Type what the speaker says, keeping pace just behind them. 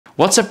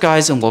What's up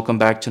guys, and welcome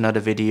back to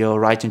another video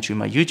right into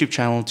my YouTube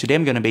channel. Today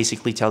I'm going to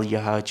basically tell you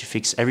how to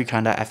fix every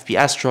kind of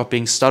FPS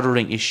dropping,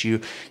 stuttering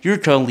issue you're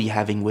currently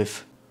having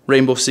with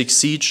Rainbow Six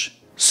Siege.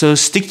 So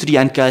stick to the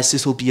end guys,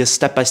 this will be a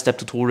step-by-step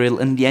tutorial,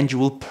 and in the end you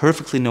will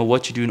perfectly know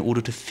what to do in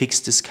order to fix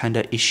this kind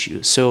of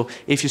issue. So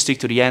if you stick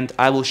to the end,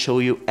 I will show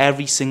you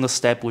every single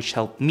step which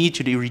helped me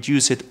to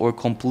reduce it or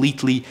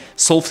completely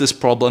solve this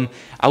problem.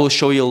 I will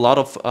show you a lot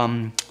of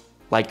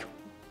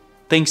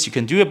things you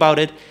can do about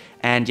it.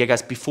 And yeah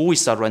guys, before we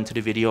start right into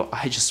the video,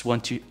 I just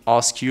want to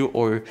ask you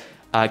or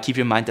keep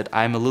in mind that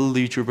I'm a little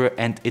YouTuber,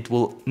 and it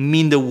will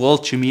mean the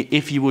world to me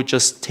if you would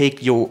just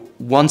take your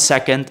 1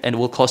 second, and it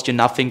will cost you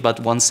nothing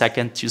but 1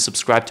 second, to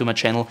subscribe to my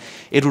channel.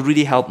 It would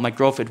really help my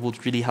growth. It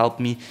would really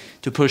help me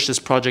to push this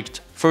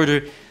project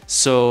further.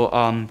 So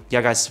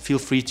yeah guys, feel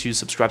free to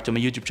subscribe to my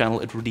YouTube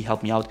channel. It really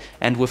helped me out.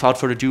 And without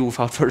further ado,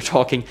 without further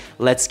talking,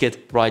 let's get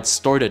right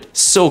started.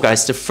 So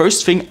guys, the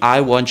first thing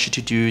I want you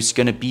to do is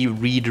gonna be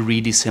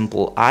really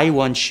simple. I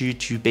want you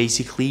to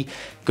basically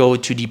go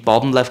to the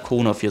bottom left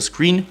corner of your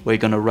screen, where you're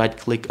gonna right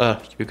click,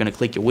 you're gonna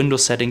click your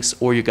Windows settings,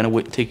 or you're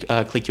gonna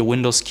click your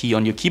Windows key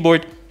on your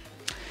keyboard,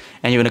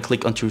 and you're gonna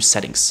click onto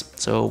settings.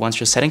 So once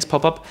your settings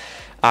pop up,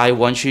 I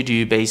want you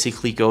to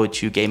basically go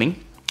to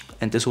gaming,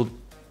 and this will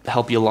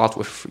help you a lot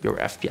with your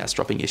FPS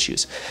dropping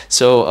issues.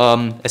 So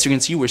as you can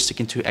see, we're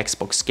sticking to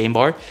Xbox Game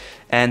Bar,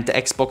 and the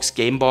Xbox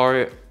Game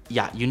Bar,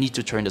 yeah, you need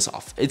to turn this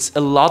off. It's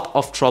a lot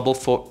of trouble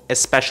for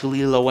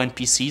especially low-end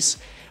PCs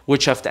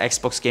which have the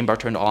Xbox Game Bar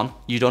turned on.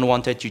 You don't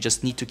want it, you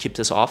just need to keep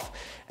this off.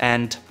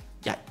 And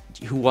yeah,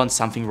 who wants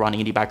something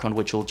running in the background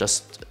which will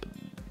just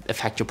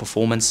affect your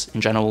performance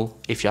in general?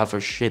 If you have a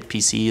shit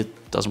PC,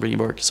 it doesn't really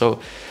work. So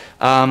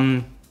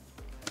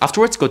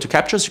afterwards, go to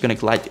captures. You're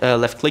gonna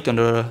left click on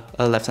the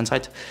left hand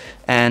side,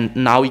 and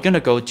now you're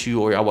gonna go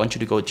to, or I want you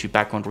to go to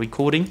background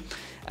recording,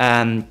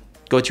 and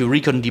go to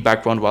record the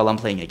background while I'm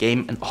playing a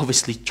game, and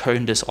obviously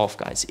turn this off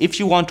guys. If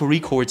you want to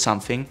record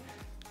something,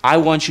 I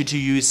want you to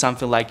use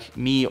something like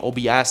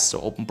OBS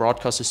or Open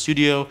Broadcaster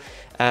Studio,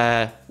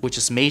 which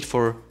is made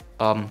for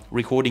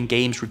recording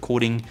games,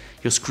 recording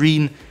your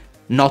screen,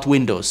 not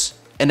Windows.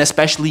 And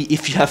especially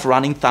if you have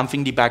running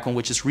something in the background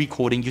which is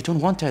recording, you don't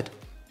want that.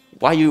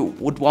 Why you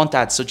would want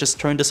that? So just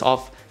turn this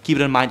off. Keep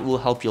it in mind, it will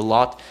help you a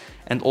lot.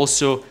 And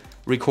also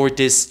record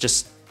this,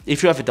 just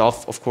if you have it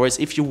off, of course.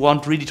 If you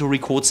want really to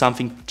record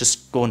something,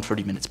 just go in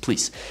 30 minutes,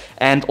 please.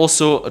 And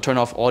also turn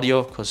off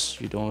audio, because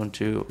you don't want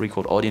to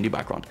record audio in the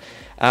background.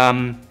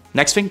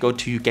 Next thing, go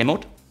to game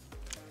mode,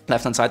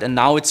 left hand side. And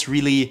now it's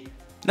really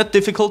not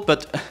difficult,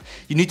 but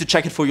you need to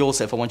check it for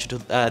yourself. I want you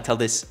to tell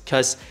this,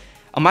 because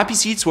on my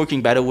PC it's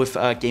working better with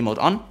game mode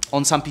on.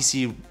 On some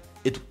PCs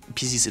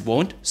it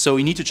won't. So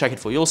you need to check it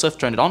for yourself.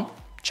 Turn it on,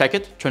 check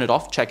it, turn it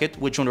off, check it.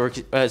 Which one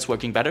is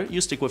working better?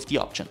 You stick with the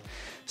option.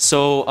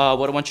 So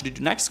what I want you to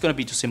do next is going to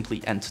be to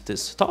simply end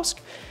this task.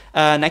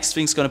 Next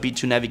thing is going to be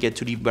to navigate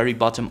to the very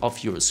bottom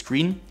of your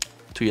screen,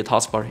 to your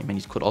taskbar. I mean,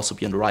 it could also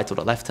be on the right or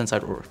the left hand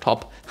side or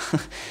top.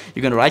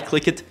 You're going to right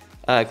click it,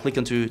 click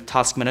onto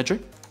Task Manager.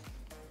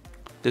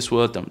 This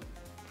will then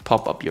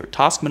pop up your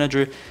Task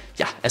Manager.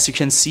 Yeah, as you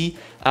can see,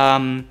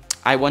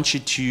 I want you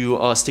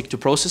to stick to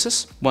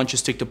processes. Once you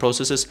stick to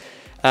processes,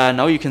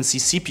 now you can see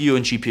CPU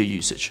and GPU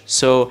usage.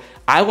 So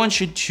I want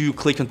you to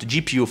click on the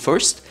GPU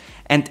first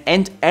and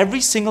end every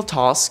single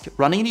task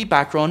running in the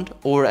background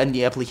or in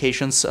the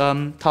applications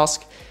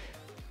task,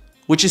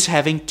 which is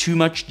having too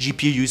much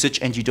GPU usage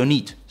and you don't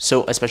need.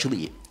 So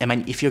especially, I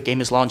mean, if your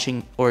game is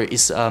launching or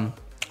is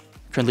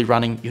currently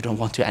running, you don't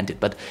want to end it,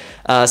 but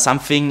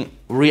something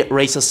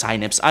Razer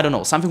Synapse, I don't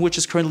know, something which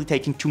is currently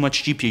taking too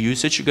much GPU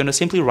usage, you're gonna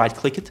simply right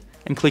click it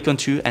and click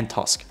onto end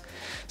task.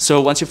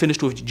 So once you're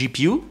finished with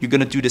GPU, you're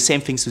gonna do the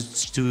same things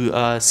to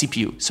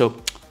CPU.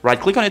 So right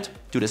click on it,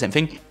 do the same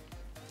thing,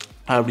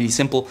 really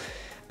simple.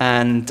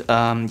 And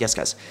yes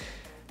guys,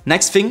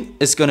 next thing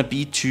is gonna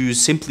be to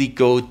simply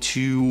go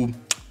to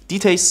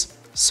details.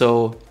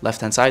 So left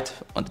hand side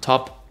on the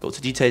top, go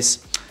to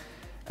details.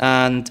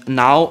 And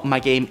now my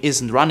game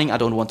isn't running. I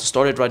don't want to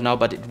start it right now,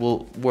 but it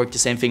will work the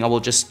same thing. You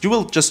will just do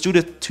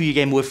the to your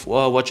game with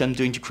what I'm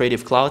doing to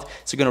Creative Cloud.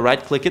 So you're gonna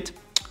right click it,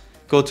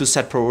 go to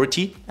set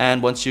priority,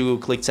 and once you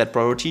click set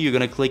priority, you're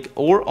gonna click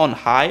or on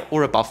high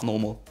or above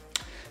normal.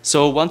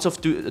 So once of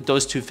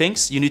those two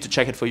things, you need to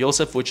check it for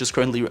yourself, which is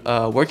currently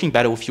working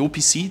better with your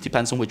PC.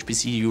 Depends on which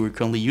PC you're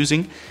currently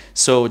using.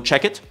 So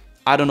check it.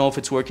 I don't know if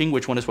it's working,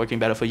 which one is working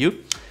better for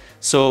you.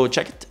 So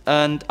check it,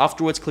 and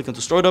afterwards click on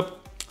to startup.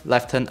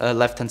 Left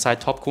hand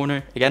side top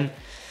corner again.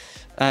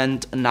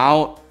 And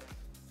now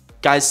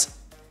guys,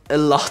 a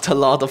lot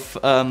of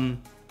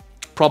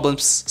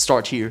problems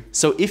start here.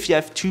 So if you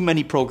have too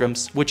many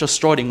programs which are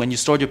starting when you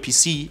start your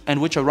PC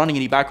and which are running in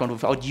the background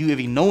without you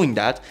even knowing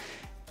that,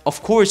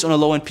 of course on a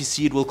low-end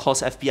PC it will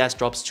cause FPS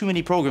drops. Too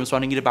many programs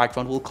running in the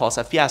background will cause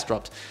FPS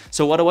drops.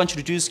 So what I want you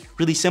to do is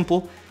really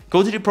simple.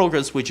 Go to the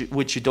programs which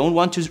you don't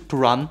want to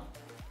run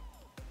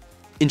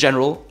in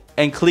general,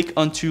 and click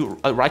onto,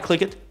 right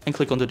click it and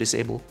click on to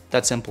disable.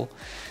 That's simple.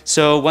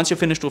 So once you're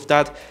finished with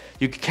that,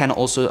 you can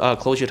also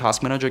close your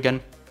task manager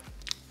again.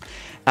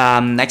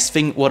 Next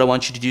thing, what I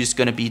want you to do is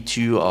going to be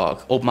to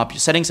open up your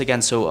settings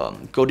again. So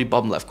go to the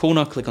bottom left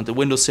corner, click on the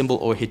Windows symbol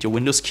or hit your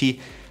Windows key,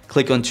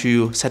 click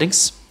onto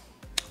settings.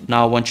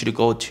 Now I want you to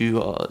go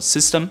to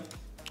system.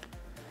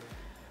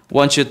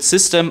 Once you're at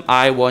system,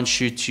 I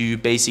want you to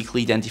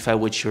basically identify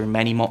which your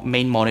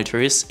main monitor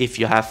is. If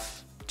you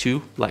have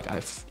two, like I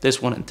have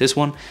this one and this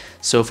one.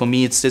 So for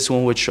me, it's this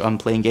one which I'm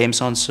playing games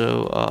on.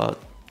 So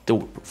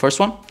the first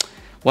one.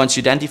 Once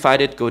you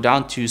identified it, go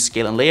down to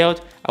scale and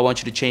layout. I want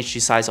you to change the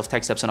size of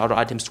text tabs and other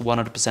items to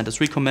 100% as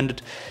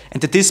recommended.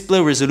 And the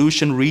display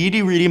resolution,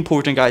 really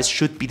important guys,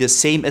 should be the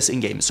same as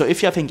in-game. So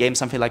if you have in-game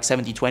something like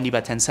 7020 by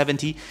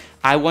 1070,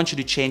 I want you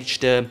to change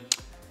the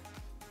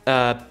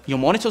your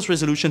monitor's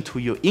resolution to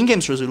your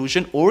in-game's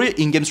resolution, or your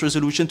in-game's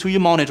resolution to your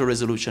monitor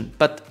resolution.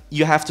 But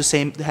you have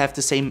to have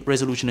the same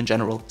resolution in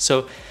general.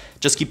 So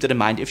just keep that in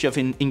mind. If you have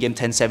in-game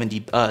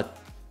 1070,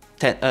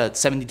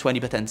 7020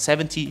 by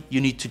 1070,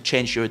 you need to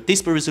change your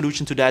display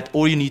resolution to that,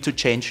 or you need to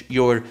change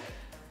your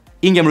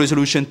in-game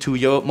resolution to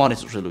your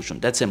monitor resolution.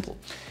 That's simple.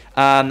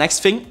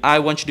 Next thing, I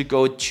want you to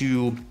go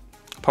to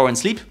power and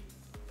sleep.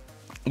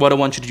 What I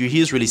want you to do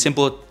here is really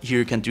simple. Here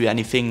you can do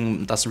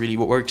anything, doesn't really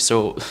work.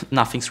 So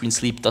nothing screen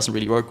sleep doesn't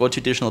really work. Go to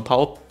additional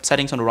power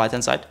settings on the right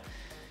hand side.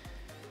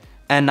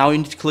 And now you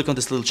need to click on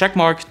this little check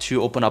mark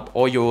to open up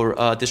all your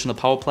additional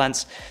power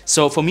plans.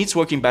 So for me, it's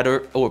working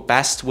better or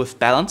best with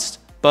balanced,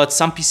 but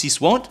some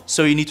PCs won't.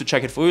 So you need to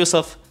check it for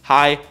yourself.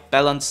 High,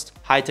 balanced,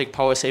 high-tech,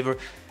 power saver.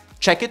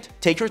 Check it,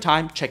 take your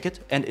time, check it,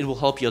 and it will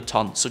help you a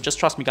ton. So just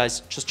trust me guys,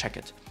 just check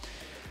it.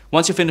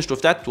 Once you're finished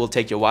with that, it will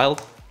take you a while.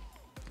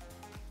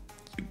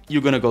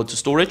 You're gonna go to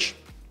storage.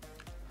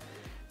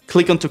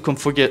 Click on to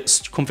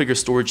configure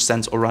storage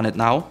sense or run it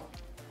now.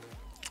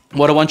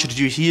 What I want you to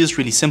do here is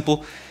really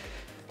simple.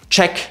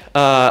 Check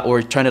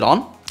or turn it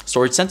on,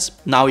 storage sense.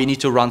 Now you need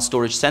to run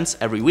storage sense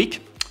every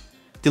week.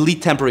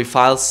 Delete temporary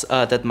files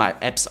that my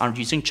apps aren't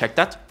using, check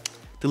that.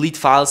 Delete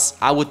files,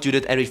 I would do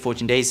that every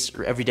 14 days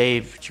or every day.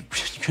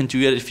 You can do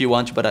it if you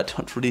want, but I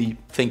don't really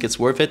think it's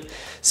worth it.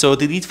 So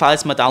delete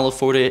files, my download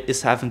folder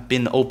haven't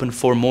been open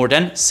for more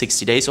than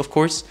 60 days, of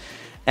course.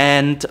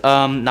 And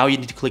now you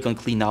need to click on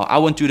clean now. I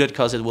won't do that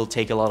because it will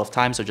take a lot of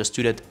time, so just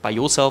do that by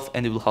yourself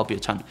and it will help you a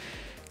ton.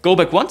 Go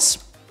back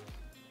once,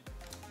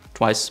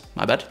 twice,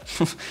 my bad,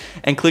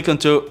 and click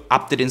onto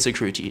update in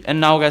security.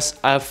 And now guys,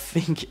 I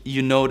think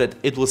you know that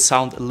it will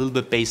sound a little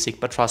bit basic,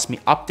 but trust me,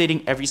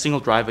 updating every single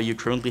driver you're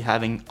currently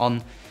having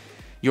on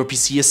your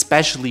PC,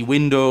 especially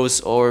Windows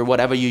or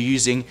whatever you're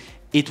using,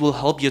 it will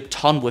help you a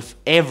ton with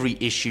every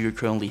issue you're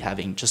currently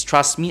having. Just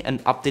trust me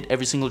and update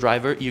every single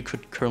driver you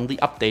could currently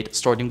update,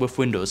 starting with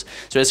Windows.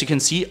 So as you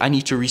can see, I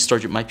need to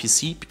restart my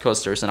PC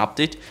because there's an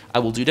update. I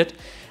will do that.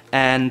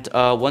 And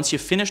once you're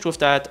finished with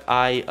that,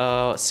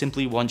 I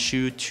simply want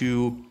you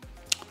to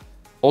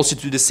also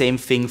do the same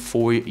thing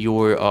for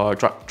your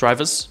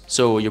drivers.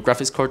 So your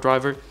graphics card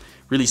driver,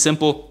 really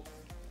simple.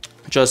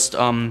 Just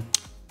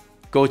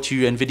go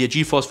to NVIDIA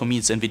GeForce. For me,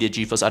 it's NVIDIA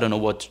GeForce. I don't know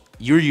what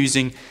you're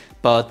using,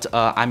 but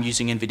I'm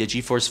using NVIDIA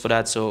GeForce for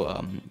that.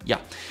 So yeah,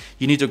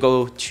 you need to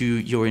go to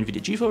your NVIDIA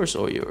GeForce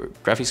or your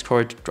graphics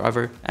card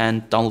driver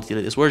and download the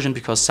latest version,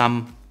 because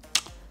some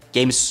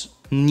games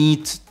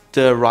need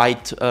the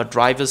right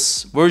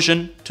drivers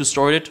version to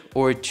store it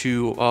or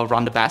to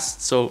run the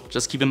best. So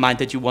just keep in mind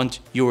that you want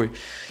your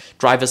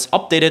drivers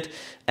updated.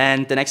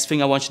 And the next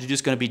thing I want you to do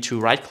is going to be to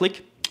right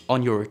click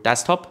on your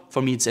desktop.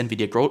 For me, it's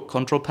NVIDIA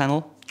control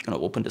panel. I'm going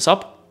to open this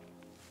up.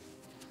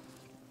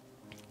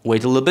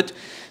 Wait a little bit.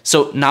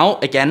 So now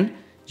again,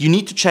 you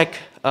need to check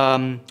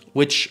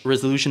which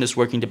resolution is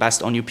working the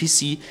best on your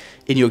PC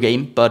in your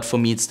game. But for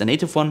me, it's the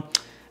native one.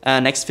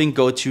 Next thing,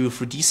 go to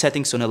 3D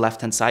settings on the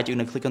left hand side. You're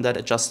going to click on that,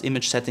 adjust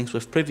image settings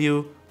with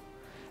preview.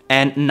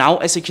 And now,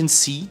 as you can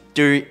see,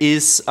 there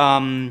is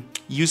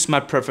use my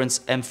preference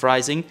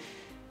emphasizing.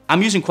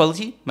 I'm using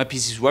quality, my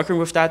PC is working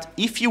with that.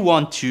 If you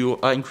want to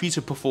increase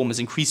your performance,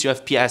 increase your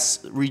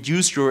FPS,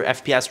 reduce your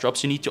FPS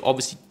drops, you need to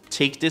obviously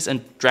take this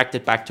and drag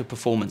it back to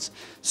performance.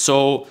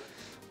 So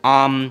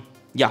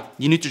yeah,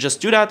 you need to just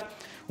do that.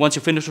 Once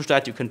you're finished with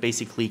that, you can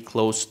basically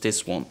close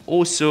this one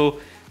also.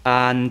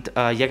 And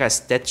yeah guys,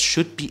 that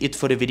should be it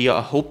for the video.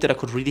 I hope that I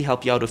could really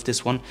help you out with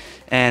this one.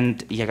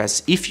 And yeah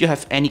guys, if you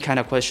have any kind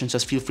of questions,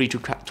 just feel free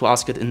to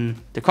ask it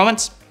in the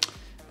comments.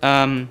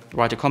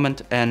 Write a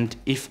comment, and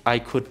if I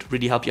could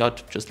really help you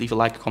out, just leave a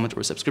like, comment,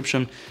 or a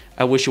subscription.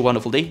 I wish you a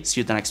wonderful day. See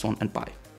you at the next one, and bye.